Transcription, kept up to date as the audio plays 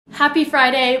Happy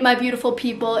Friday, my beautiful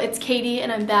people. It's Katie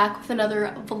and I'm back with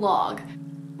another vlog.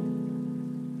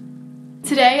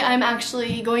 Today, I'm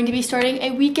actually going to be starting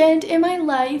a weekend in my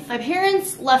life. My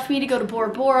parents left me to go to Bora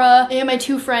Bora, and my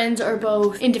two friends are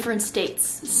both in different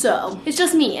states. So, it's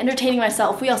just me entertaining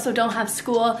myself. We also don't have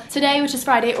school today, which is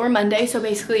Friday or Monday, so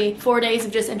basically 4 days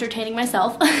of just entertaining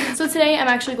myself. So today, I'm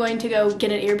actually going to go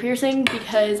get an ear piercing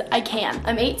because I can.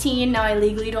 I'm 18, now I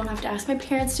legally don't have to ask my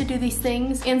parents to do these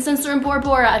things. And since they're in Bora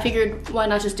Bora, I figured why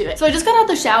not just do it. So I just got out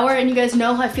the shower, and you guys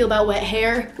know how I feel about wet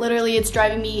hair. Literally, it's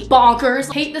driving me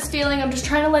bonkers. Hate this feeling. I'm just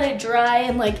trying to let it dry,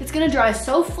 and like it's gonna dry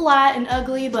so flat and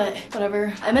ugly, but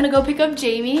whatever. I'm gonna go pick up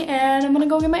Jamie and I'm gonna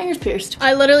go get my ears pierced.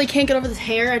 I literally can't get over this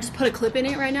hair. I just put a clip in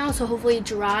it right now, so hopefully it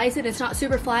dries and it's not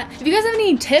super flat. If you guys have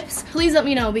any tips, please let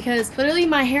me know, because literally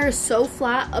my hair is so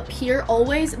flat up here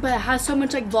always, but it has so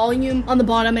much like volume on the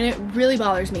bottom and it really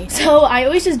bothers me. So I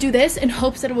always just do this in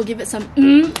hopes that it will give it some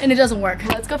and it doesn't work.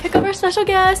 Let's go pick up our special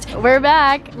guest. We're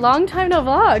back. Long time no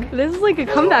vlog. This is like a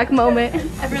comeback moment.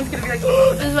 Everyone's gonna be like,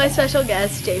 oh, this is my special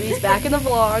guest. Jamie's back in the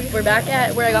vlog. We're back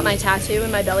at where I got my tattoo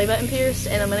and my belly button pierced,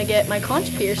 and I'm gonna get my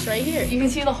conch pierced right here. You can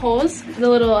see the holes, the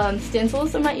little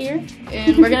stencils in my ear,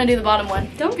 and we're gonna do the bottom one.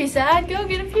 Don't be sad, go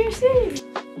get a piercing.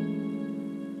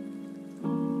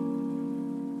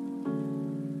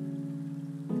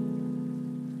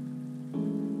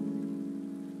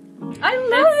 I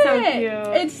love it. So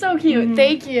cute. It's so cute.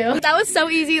 Thank you. That was so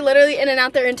easy, literally in and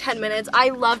out there in 10 minutes. I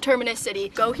love Terminus City.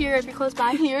 Go here if you're close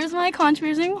by. Here's my conch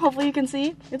piercing. Hopefully you can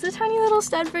see. It's a tiny little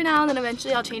stud for now, and then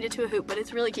eventually I'll change it to a hoop, but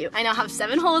it's really cute. I now have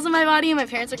 7 holes in my body, and my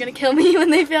parents are gonna kill me when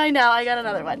they find out I got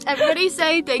another one. Everybody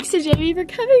say thanks to Jamie for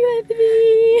coming with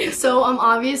me. So I'm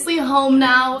obviously home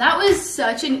now. That was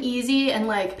such an easy and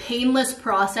like painless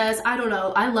process. I don't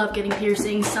know. I love getting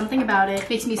piercings. Something about it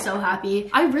makes me so happy.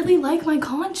 I really like my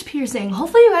conch piercing.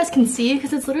 Hopefully you guys can see it,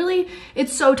 because it's literally,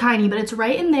 it's so tiny, but it's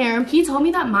right in there. He told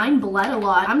me that mine bled a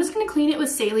lot. I'm just gonna clean it with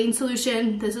saline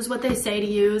solution. This is what they say to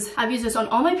use. I've used this on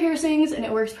all my piercings and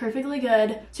it works perfectly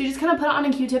good. So you just kind of put it on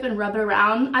a Q-tip and rub it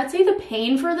around. I'd say the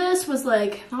pain for this was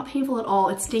like not painful at all.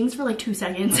 It stings for like 2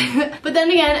 seconds. But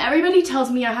then again, everybody tells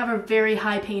me I have a very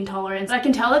high pain tolerance. I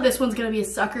can tell that this one's gonna be a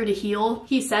sucker to heal.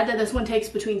 He said that this one takes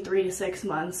between 3 to 6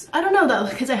 months. I don't know though,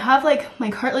 because I have like my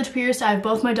cartilage pierced. I have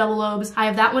both my double lobes. I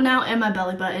have that one now and my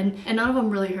belly button, and none of them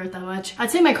really hurt that much. I'd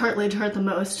say my cartilage hurt the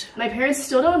most. My parents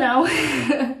still don't know.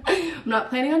 I'm not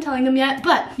planning on telling them yet,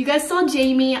 but you guys saw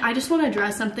Jamie. I just want to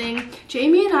address something.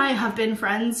 Jamie and I have been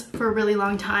friends for a really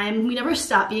long time. We never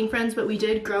stopped being friends, but we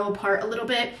did grow apart a little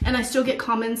bit, and I still get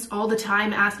comments all the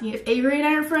time asking if Avery and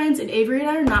I are friends, and Avery and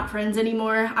I are not friends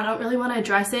anymore. I don't really want to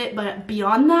address it, but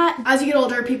beyond that, as you get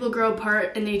older, people grow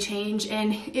apart and they change,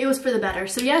 and it was for the better.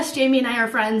 So yes, Jamie and I are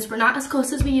friends. We're not as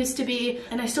close as we used to be,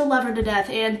 and I still love her to death,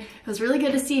 and it was really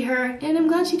good to see her, and I'm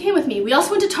glad she came with me. We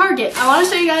also went to Target. I want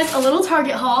to show you guys a little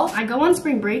Target haul. I go on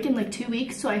spring break in like 2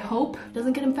 weeks, so I hope it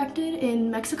doesn't get infected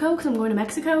in Mexico, because I'm going to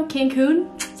Mexico, Cancun.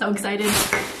 So excited.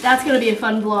 That's gonna be a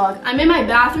fun vlog. I'm in my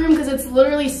bathroom because it's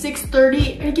literally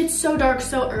 6:30 and it gets so dark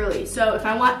so early. So if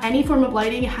I want any form of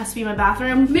lighting, it has to be my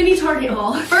bathroom. Mini Target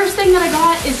haul. First thing that I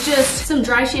got is just some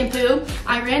dry shampoo.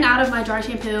 I ran out of my dry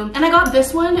shampoo, and I got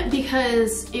this one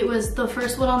because it was the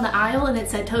first one on the aisle and it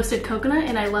said toasted coconut,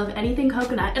 and I love anything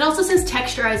coconut. It also says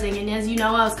texturizing, and as you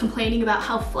know, I was complaining about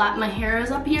how flat my hair is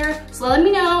up here. So let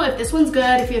me know if this one's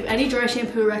good, if you have any dry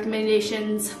shampoo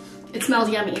recommendations. It smells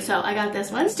yummy, so I got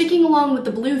this one. Sticking along with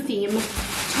the blue theme,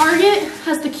 Target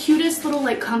has the cutest little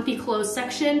like comfy clothes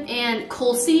section, and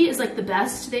Colsey is like the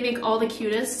best. They make all the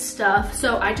cutest stuff.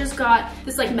 So I just got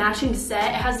this like matching set.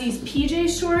 It has these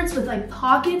PJ shorts with like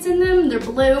pockets in them. They're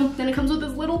blue. Then it comes with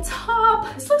this little top.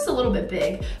 This looks a little bit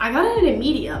big. I got it in a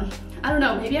medium. I don't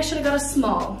know, maybe I should have got a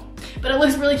small. But it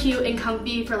looks really cute and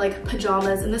comfy for like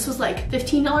pajamas, and this was like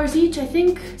 $15 each, I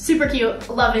think. Super cute,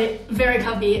 love it, very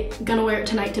comfy. Gonna wear it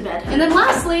tonight to bed. And then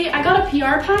lastly, I got a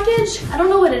PR package. I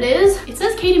don't know what it is. It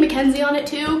says Caiti Mackenzie on it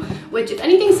too, which if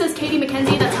anything says Caiti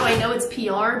Mackenzie, that's how I know it's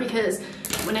PR, because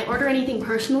when I order anything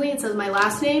personally, it says my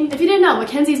last name. If you didn't know,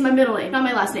 Mackenzie is my middle name, not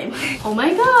my last name. Oh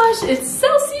my gosh, it's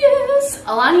Celsius!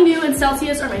 Alani Nu and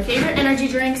Celsius are my favorite energy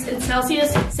drinks, and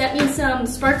Celsius sent me some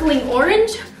sparkling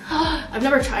orange. I've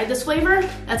never tried this flavor.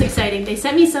 That's exciting. They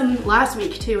sent me some last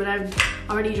week too, and I've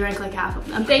already drank like half of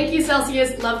them. Thank you,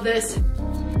 Celsius. Love this.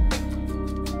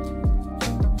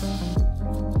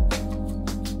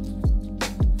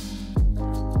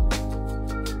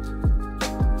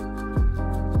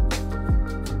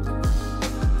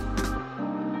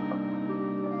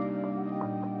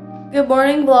 Good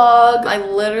morning vlog. I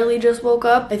literally just woke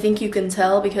up. I think you can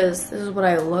tell because this is what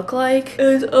I look like.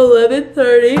 It's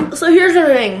 11:30. So here's the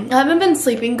thing. I haven't been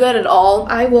sleeping good at all.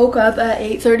 I woke up at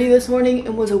 8:30 this morning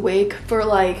and was awake for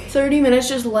like 30 minutes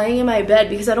just laying in my bed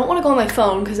because I don't want to go on my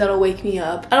phone because that'll wake me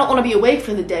up. I don't want to be awake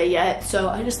for the day yet, so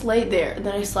I just laid there. And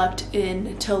then I slept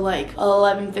in till like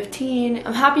 11:15.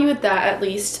 I'm happy with that at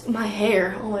least. My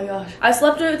hair, oh my gosh. I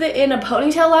slept with it in a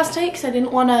ponytail last night because I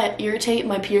didn't want to irritate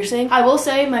my piercing. I will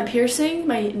say my piercing,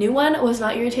 my new one, was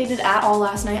not irritated at all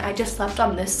last night. I just slept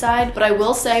on this side, but I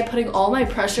will say putting all my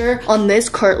pressure on this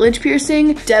cartilage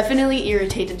piercing definitely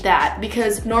irritated that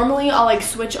because normally I'll like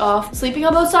switch off sleeping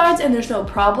on both sides and there's no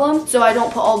problem. So I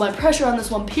don't put all my pressure on this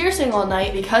one piercing all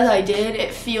night. Because I did,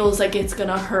 it feels like it's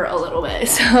gonna hurt a little bit.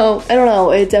 So I don't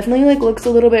know, it definitely like looks a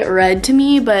little bit red to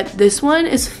me, but this one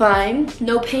is fine.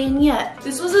 No pain yet.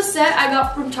 This was a set I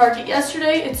got from Target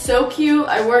yesterday. It's so cute.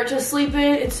 I wear it to sleep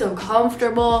in. It's so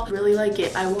comfortable. Really like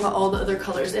it. I want all the other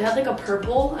colors. It had like a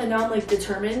purple and now I'm like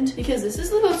determined because this is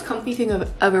the most comfy thing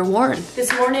I've ever worn.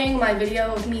 This morning my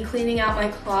video of me cleaning out my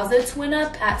closets went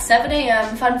up at 7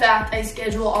 a.m. Fun fact, I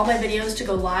schedule all my videos to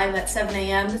go live at 7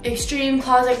 a.m. Extreme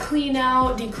closet clean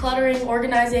out, decluttering,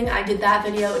 organizing. I did that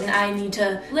video and I need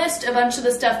to list a bunch of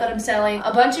the stuff that I'm selling.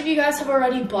 A bunch of you guys have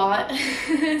already bought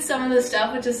some of the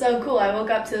stuff, which is so cool. I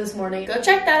woke up to this morning. Go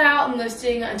check that out. I'm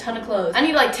listing a ton of clothes. I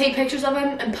need to like take pictures of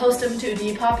them and post them to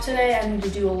Depop today. I need to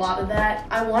do a lot of that.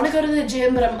 I want to go to the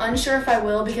gym, but I'm unsure if I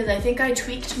will because I think I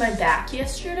tweaked my back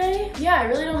yesterday. Yeah, I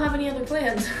really don't have any other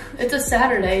plans. It's a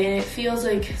Saturday and it feels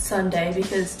like Sunday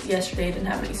because yesterday I didn't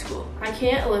have any school. I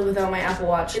can't live without my Apple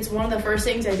Watch. It's one of the first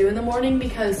things I do in the morning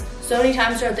because so many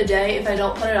times throughout the day, if I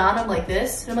don't put it on, I'm like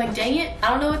this. And I'm like, dang it, I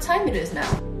don't know what time it is now.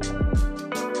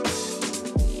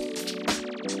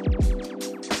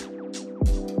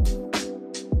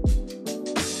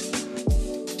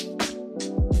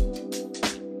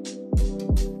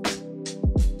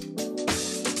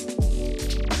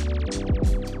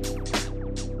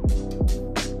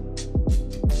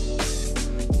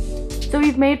 So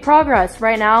we've made progress.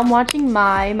 Right now I'm watching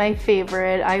my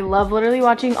favorite. I love literally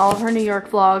watching all of her New York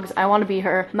vlogs. I want to be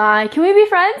her. Can we be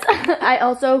friends? I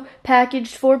also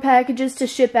packaged 4 packages to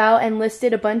ship out and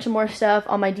listed a bunch of more stuff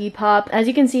on my Depop. As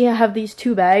you can see, I have these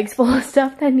 2 bags full of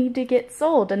stuff that need to get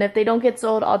sold. And if they don't get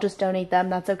sold, I'll just donate them.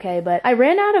 That's okay. But I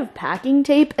ran out of packing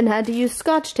tape and had to use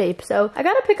Scotch tape. So I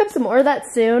gotta pick up some more of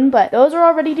that soon, but those are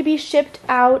all ready to be shipped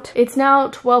out. It's now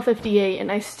 12:58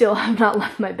 and I still have not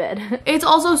left my bed. It's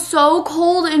also so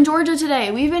cold in Georgia today.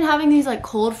 We've been having these like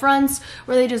cold fronts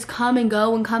where they just come and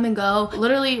go and come and go.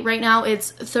 Literally right now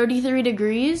it's 33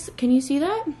 degrees. Can you see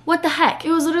that? What the heck?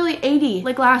 It was literally 80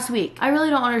 like last week. I really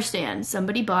don't understand.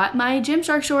 Somebody bought my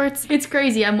Gymshark shorts. It's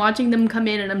crazy. I'm watching them come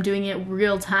in and I'm doing it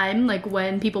real time, like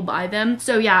when people buy them.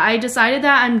 So yeah, I decided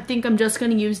that I think I'm just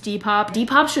gonna use Depop.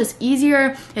 Depop's just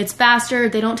easier. It's faster.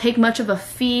 They don't take much of a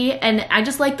fee and I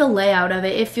just like the layout of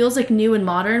it. It feels like new and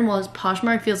modern, while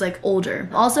Poshmark feels like older.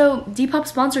 Also, Depop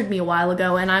sponsored me a while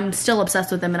ago and I'm still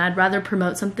obsessed with them and I'd rather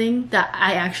promote something that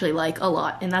I actually like a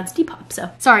lot, and that's Depop.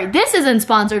 So sorry, this isn't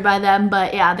sponsored by them,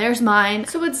 but yeah, there's mine.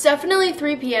 So it's definitely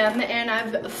 3 p.m. and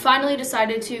I've finally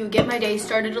decided to get my day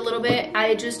started a little bit.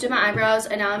 I just did my eyebrows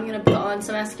and now I'm gonna put on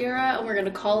some mascara and we're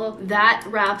gonna call that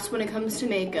wraps when it comes to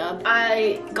makeup.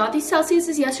 I got these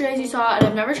Celsiuses yesterday, as you saw, and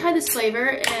I've never tried this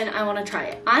flavor and I want to try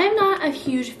it. I am not a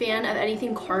huge fan of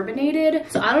anything carbonated,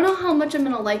 so I don't know how much I'm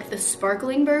gonna like the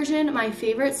sparkling version. My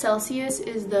favorite Celsius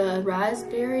is the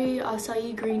raspberry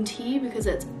acai green tea because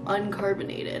it's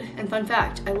uncarbonated. And fun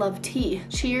fact, I love tea.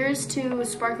 Cheers to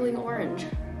sparkling orange.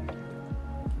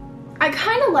 I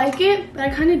kind of like it, but I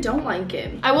kind of don't like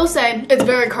it. I will say it's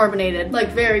very carbonated, like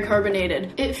very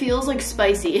carbonated. It feels like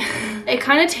spicy. It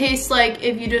kind of tastes like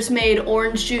if you just made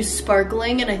orange juice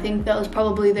sparkling, and I think that was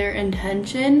probably their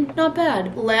intention. Not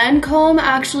bad. Lancome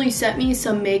actually sent me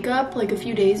some makeup like a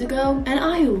few days ago, and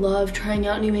I love trying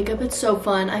out new makeup. It's so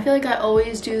fun. I feel like I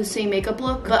always do the same makeup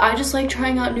look, but I just like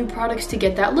trying out new products to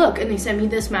get that look. And they sent me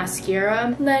this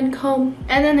mascara, Lancome,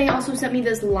 and then they also sent me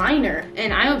this liner,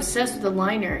 and I'm obsessed with the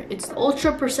liner. It's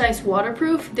ultra precise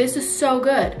waterproof. This is so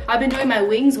good. I've been doing my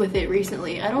wings with it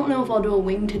recently. I don't know if I'll do a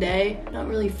wing today. Not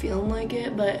really feeling like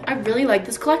it, but I really like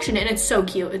this collection and it's so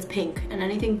cute. It's pink, and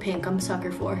anything pink I'm a sucker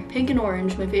for. Pink and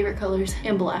orange, my favorite colors,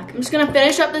 and black. I'm just gonna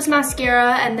finish up this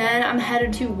mascara and then I'm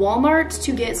headed to Walmart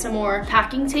to get some more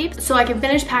packing tape so I can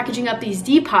finish packaging up these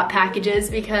Depop packages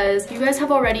because you guys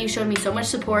have already shown me so much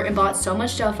support and bought so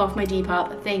much stuff off my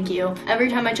Depop. Thank you. Every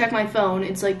time I check my phone,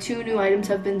 it's like 2 new items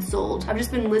have been sold. I've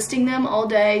just been listing them all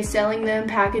day, selling them,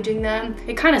 packaging them.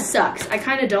 It kind of sucks. I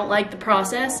kind of don't like the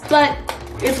process, but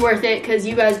It's worth it because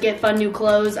you guys get fun new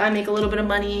clothes. I make a little bit of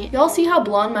money. Y'all see how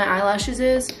blonde my eyelashes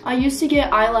is? I used to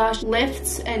get eyelash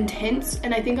lifts and tints,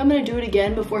 and I think I'm gonna do it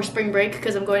again before spring break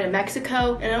because I'm going to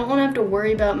Mexico and I don't wanna have to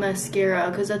worry about mascara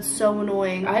because that's so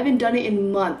annoying. I haven't done it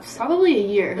in months, probably a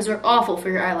year, because they're awful for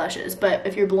your eyelashes. But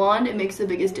if you're blonde, it makes the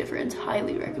biggest difference.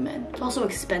 Highly recommend. It's also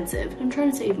expensive. I'm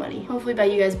trying to save money. Hopefully by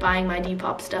you guys buying my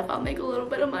Depop stuff, I'll make a little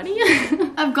bit of money.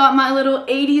 I've got my little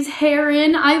 80s hair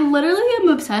in. I literally am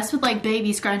obsessed with like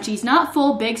baby scrunchies, not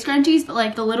full big scrunchies, but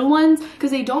like the little ones,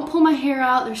 because they don't pull my hair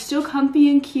out. They're still comfy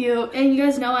and cute. And you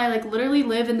guys know I like literally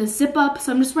live in the zip up,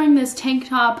 so I'm just wearing this tank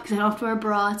top because I don't have to wear a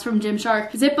bra. It's from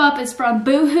Gymshark. Zip up is from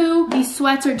Boohoo. These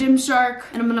sweats are Gymshark,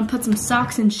 and I'm gonna put some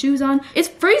socks and shoes on. It's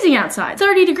freezing outside,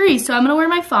 30 degrees, so I'm gonna wear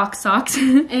my Fox socks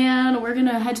and we're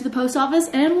gonna head to the post office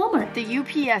and Walmart. The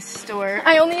UPS store.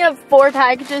 I only have 4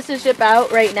 packages to ship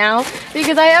out right now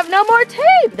because I have no more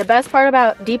tape. The best part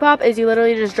about Depop is you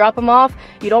literally just drop them off.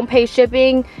 You don't pay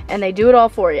shipping and they do it all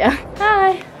for you.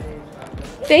 Hi.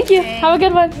 Thank you. Have a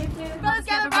good one.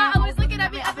 Always looking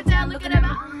at me up and down, looking at me.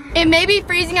 It may be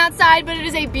freezing outside, but it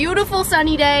is a beautiful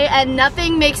sunny day and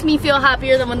nothing makes me feel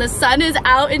happier than when the sun is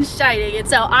out and shining. And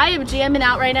so I am jamming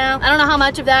out right now. I don't know how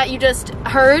much of that you just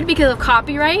heard because of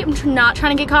copyright. I'm not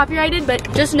trying to get copyrighted,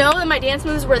 but just know that my dance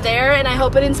moves were there and I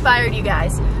hope it inspired you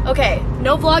guys. Okay,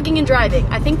 no vlogging and driving.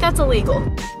 I think that's illegal.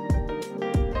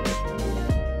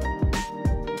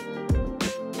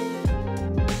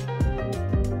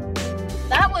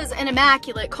 An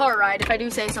immaculate car ride, if I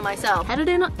do say so myself. Headed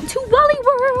in to Wally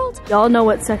World. Y'all know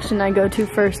what section I go to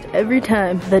first every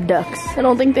time. The ducks. I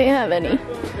don't think they have any.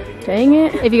 Dang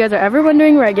it. If you guys are ever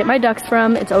wondering where I get my ducks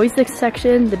from, it's always this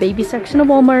section, the baby section of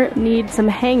Walmart. Need some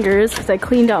hangers because I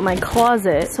cleaned out my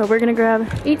closet. So we're gonna grab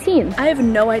 18. I have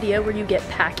no idea where you get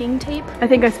packing tape. I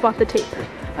think I spot the tape.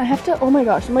 I have to, oh my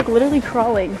gosh, I'm like literally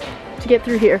crawling to get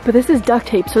through here. But this is duct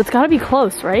tape, so it's gotta be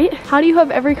close, right? How do you have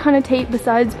every kind of tape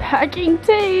besides packing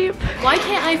tape? Why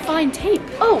can't I find tape?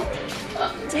 Oh,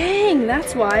 dang,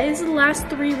 that's why. This is the last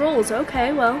 3 rolls.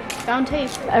 Okay, well, found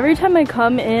tape. Every time I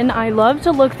come in, I love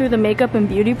to look through the makeup and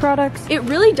beauty products. It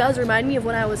really does remind me of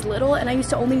when I was little and I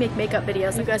used to only make makeup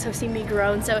videos. You guys have seen me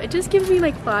grow, and so it just gives me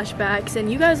like flashbacks,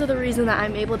 and you guys are the reason that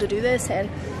I'm able to do this,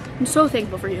 and I'm so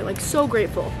thankful for you, like so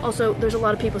grateful. Also, there's a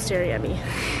lot of people staring at me.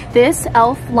 This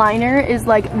e.l.f. liner is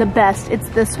like the best. It's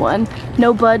this one.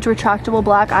 No Budge retractable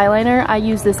black eyeliner. I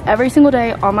use this every single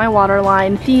day on my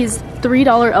waterline. These $3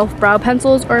 e.l.f. brow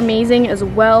pencils are amazing as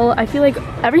well. I feel like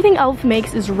everything e.l.f.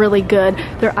 makes is really good.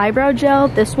 Their eyebrow gel,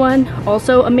 this one,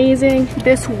 also amazing.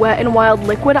 This Wet n Wild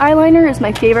liquid eyeliner is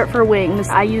my favorite for wings.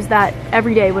 I use that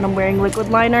every day when I'm wearing liquid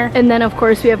liner. And then of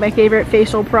course we have my favorite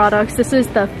facial products. This is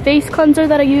the face cleanser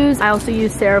that I use. I also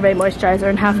use CeraVe moisturizer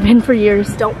and have been for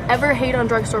years. Don't ever hate on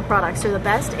drugstore products. They're the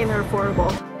best and they're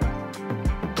affordable.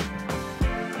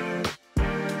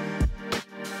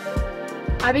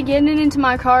 I've been getting into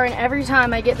my car and every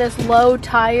time I get this low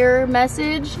tire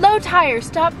message. Low tire,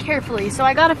 stop carefully. So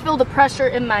I gotta feel the pressure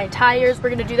in my tires.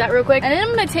 We're gonna do that real quick. And then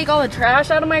I'm gonna take all the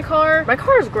trash out of my car. My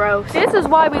car is gross. This is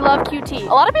why we love QT.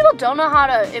 A lot of people don't know how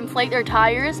to inflate their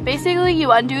tires. Basically,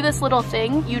 you undo this little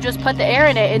thing. You just put the air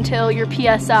in it until your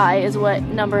PSI is what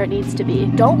number it needs to be.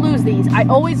 Don't lose these. I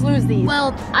always lose these.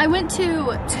 Well, I went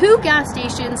to 2 gas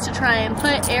stations to try and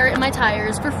put air in my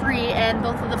tires for free and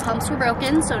both of the pumps were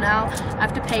broken. So now I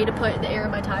have to pay to put the air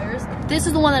in my tires. This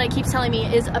is the one that it keeps telling me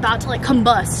is about to like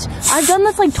combust. I've done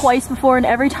this like twice before and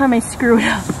every time I screw it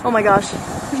up. Oh my gosh.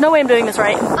 There's no way I'm doing this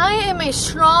right. I am a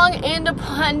strong,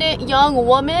 independent young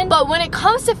woman, but when it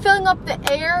comes to filling up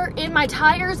the air in my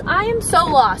tires, I am so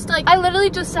lost. Like I literally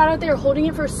just sat out there holding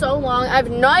it for so long. I have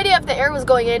no idea if the air was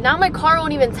going in. Now my car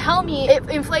won't even tell me it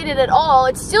inflated at all.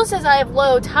 It still says I have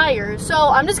low tires. So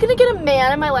I'm just gonna get a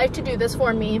man in my life to do this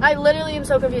for me. I literally am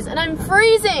so confused and I'm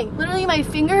freezing. Literally my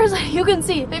fingers, you can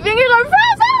see, my fingers are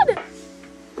frozen!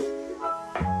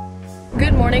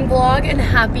 Good morning vlog and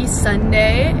happy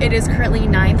Sunday. It is currently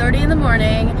 9:30 in the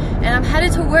morning and I'm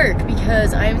headed to work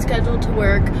because I am scheduled to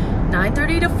work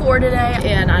 9:30 to 4 today,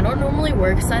 and I don't normally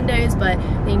work Sundays, but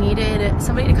they needed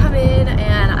somebody to come in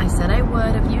and I said I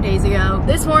would a few days ago.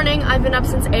 This morning I've been up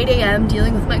since 8 a.m.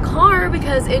 dealing with my car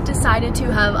because it decided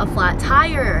to have a flat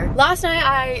tire. Last night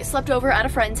I slept over at a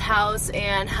friend's house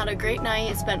and had a great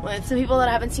night spent with some people that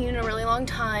I haven't seen in a really long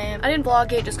time. I didn't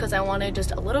vlog it just because I wanted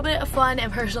just a little bit of fun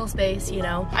and personal space, you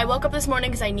know. I woke up this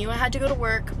morning because I knew I had to go to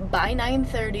work by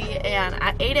 9:30, and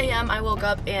at 8 a.m. I woke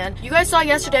up, and you guys saw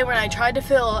yesterday when I tried to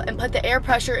fill and put the air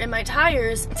pressure in my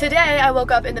tires. Today, I woke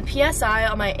up and the PSI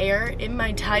on my air in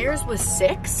my tires was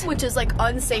 6, which is like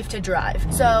unsafe to drive.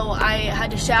 So I had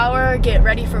to shower, get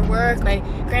ready for work. My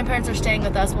grandparents are staying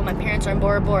with us while my parents are in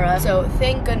Bora Bora. So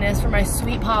thank goodness for my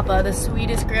sweet papa, the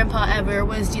sweetest grandpa ever,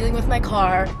 was dealing with my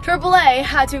car. AAA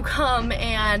had to come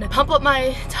and pump up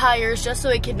my tires just so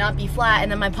it could not be flat,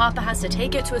 and then my papa has to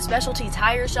take it to a specialty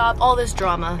tire shop, all this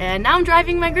drama. And now I'm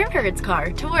driving my grandparents'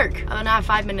 car to work. Oh, now I have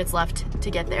 5 minutes left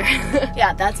to get there.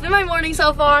 Yeah, that's been my morning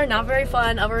so far. Not very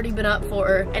fun. I've already been up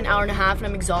for an hour and a half and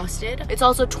I'm exhausted. It's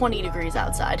also 20 degrees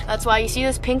outside. That's why you see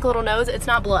this pink little nose. It's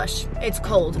not blush. It's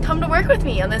cold. Come to work with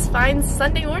me on this fine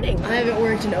Sunday morning. I haven't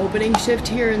worked an opening shift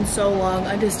here in so long.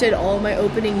 I just did all my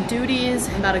opening duties.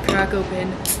 I'm about to crack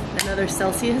open another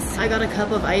Celsius. I got a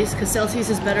cup of ice because Celsius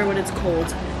is better when it's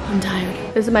cold. I'm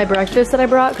tired. This is my breakfast that I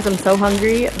brought because I'm so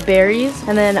hungry. Berries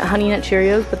and then Honey Nut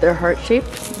Cheerios, but they're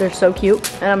heart-shaped. They're so cute.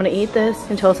 And I'm gonna eat this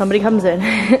until somebody comes in.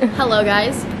 Hello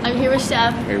guys, I'm here with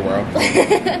Chef. Hey world.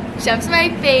 Chef's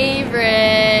my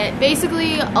favorite.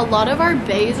 Basically, a lot of our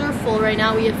bays are full right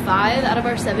now. We have 5 out of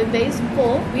our 7 bays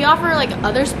full. We offer like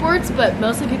other sports, but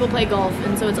mostly people play golf,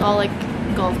 and so it's all like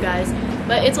golf guys.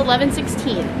 But it's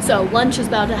 11:16, so lunch is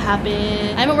about to happen.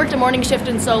 I haven't worked a morning shift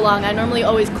in so long. I normally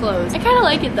always close. I kind of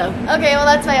like it though. Okay, well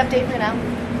that's my update for now.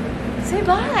 Say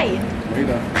bye.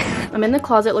 I'm in the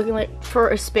closet looking like for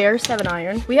a spare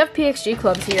 7-iron. We have PXG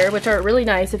clubs here, which are really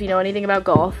nice if you know anything about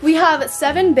golf. We have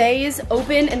 7 bays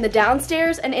open in the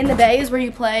downstairs, and in the bays where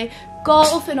you play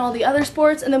golf and all the other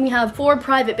sports, and then we have 4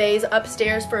 private bays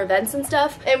upstairs for events and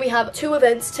stuff. And we have 2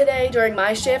 events today during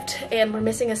my shift, and we're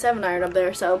missing a 7-iron up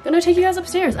there, so I'm gonna take you guys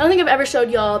upstairs. I don't think I've ever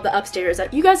showed y'all the upstairs.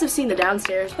 You guys have seen the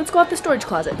downstairs. Let's go up the storage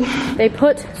closet. They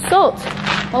put salt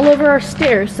all over our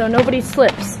stairs so nobody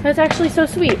slips. That's actually so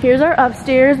sweet. Here's our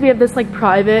upstairs. We have this like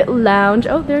private lounge.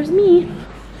 Oh, there's me.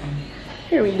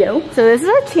 Here we go. So this is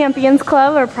our Champions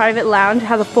Club, our private lounge. It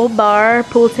has a full bar,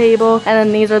 pool table, and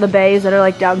then these are the bays that are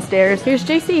like downstairs. Here's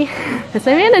JC, that's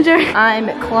my manager. I'm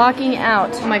clocking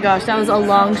out. Oh my gosh, that was a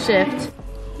long shift.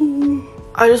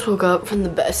 I just woke up from the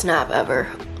best nap ever.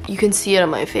 You can see it on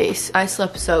my face. I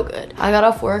slept so good. I got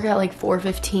off work at like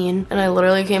 4:15 and I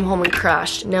literally came home and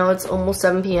crashed. Now it's almost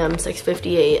 7 p.m.,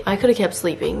 6:58. I could have kept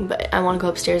sleeping, but I want to go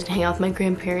upstairs and hang out with my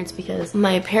grandparents because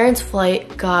my parents'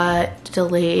 flight got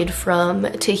delayed from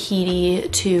Tahiti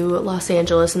to Los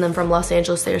Angeles, and then from Los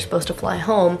Angeles they were supposed to fly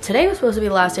home. Today was supposed to be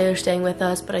the last day they're staying with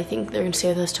us, but I think they're gonna stay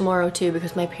with us tomorrow too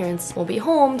because my parents won't be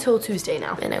home till Tuesday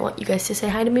now. And I want you guys to say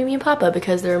hi to Mimi and Papa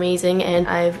because they're amazing and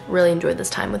I've really enjoyed this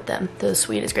time with them. They're the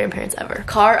sweetest grandparents ever.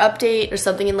 Car update, there's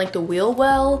something in like the wheel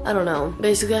well. I don't know.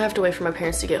 Basically I have to wait for my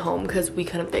parents to get home because we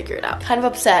couldn't figure it out. Kind of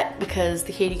upset because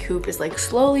the Caiti coupe is like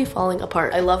slowly falling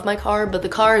apart. I love my car, but the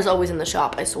car is always in the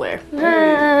shop, I swear.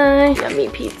 Hi. Yummy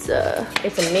pizza.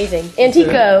 It's amazing.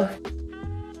 Antico.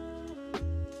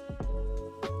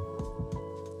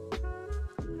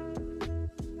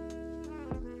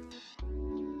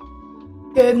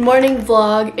 Good morning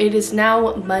vlog. It is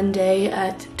now Monday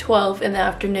at 12 in the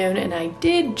afternoon and I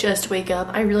did just wake up.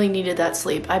 I really needed that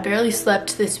sleep. I barely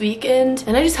slept this weekend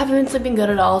and I just haven't been sleeping good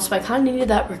at all, so I kind of needed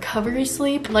that recovery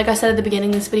sleep. Like I said at the beginning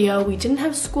of this video, we didn't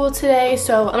have school today,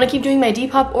 so I'm gonna keep doing my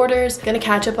depop orders, gonna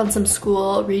catch up on some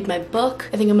school, read my book.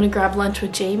 I think I'm gonna grab lunch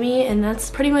with Jamie, and that's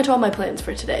pretty much all my plans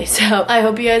for today. So I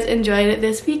hope you guys enjoyed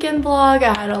this weekend vlog.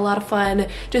 I had a lot of fun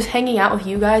just hanging out with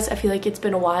you guys. I feel like it's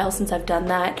been a while since I've done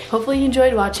that. Hopefully you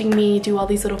enjoyed watching me do all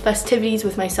these little festivities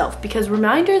with myself, because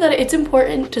reminder that it's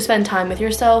important to spend time with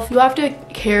yourself. You have to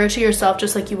care to yourself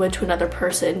just like you would to another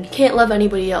person. You can't love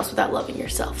anybody else without loving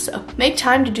yourself, so make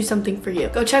time to do something for you.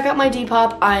 Go check out my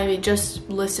Depop. I just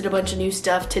listed a bunch of new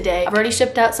stuff today. I've already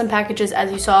shipped out some packages, as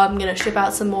you saw. I'm gonna ship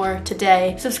out some more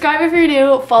today. Subscribe if you're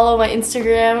new, follow my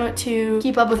Instagram to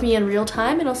keep up with me in real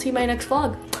time, and I'll see you in my next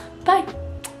vlog. Bye.